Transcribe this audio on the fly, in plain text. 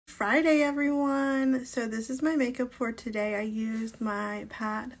Friday, everyone. So this is my makeup for today. I used my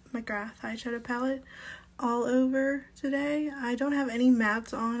Pat McGrath eyeshadow palette all over today. I don't have any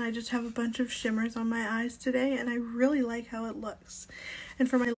mattes on. I just have a bunch of shimmers on my eyes today, and I really like how it looks. And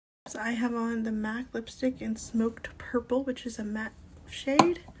for my lips, I have on the MAC lipstick in Smoked Purple, which is a matte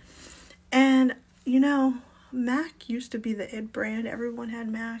shade. And you know, MAC used to be the it brand. Everyone had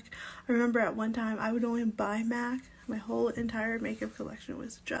MAC. I remember at one time I would only buy MAC. My whole entire makeup collection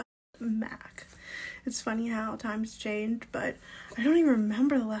was just MAC. It's funny how times changed, but I don't even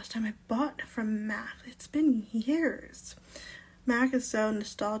remember the last time I bought from MAC. It's been years. MAC is so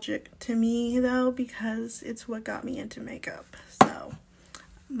nostalgic to me though, because it's what got me into makeup. So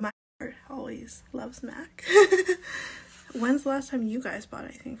my heart always loves MAC. When's the last time you guys bought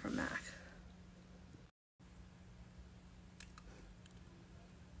anything from MAC?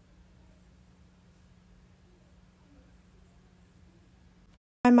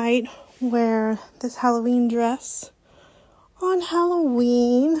 I might wear this Halloween dress on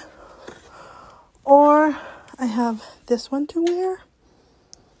Halloween, or I have this one to wear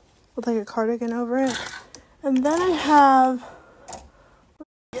with like a cardigan over it, and then I have,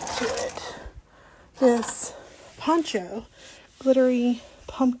 let's get to it, this poncho, glittery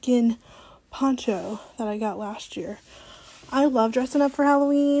pumpkin poncho that I got last year. I love dressing up for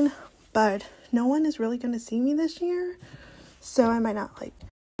Halloween, but no one is really going to see me this year, so I might not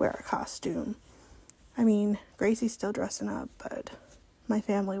wear a costume. I mean, Gracie's still dressing up, but my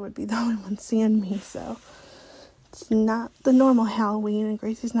family would be the only ones seeing me, so it's not the normal Halloween, and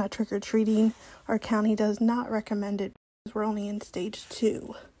Gracie's not trick-or-treating. Our county does not recommend it because we're only in stage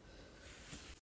 2.